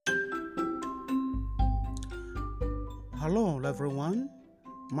Hello, everyone.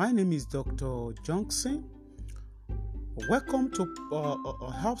 My name is Dr. Johnson. Welcome to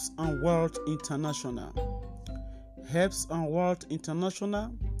Health and Wealth International. Health and Wealth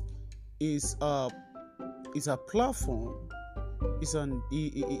International is a platform. It's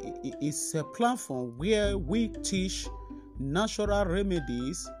a platform where we teach natural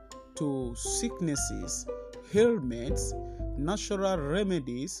remedies to sicknesses, ailments, natural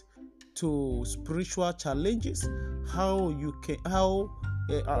remedies to spiritual challenges, how you can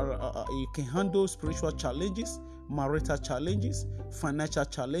handle spiritual challenges, marital challenges, financial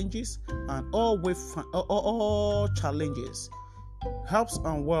challenges, and all challenges. Health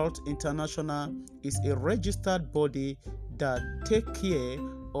and Wealth International is a registered body that take care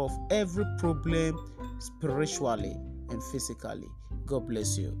of every problem spiritually and physically. God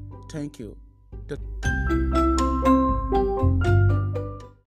bless you. Thank you.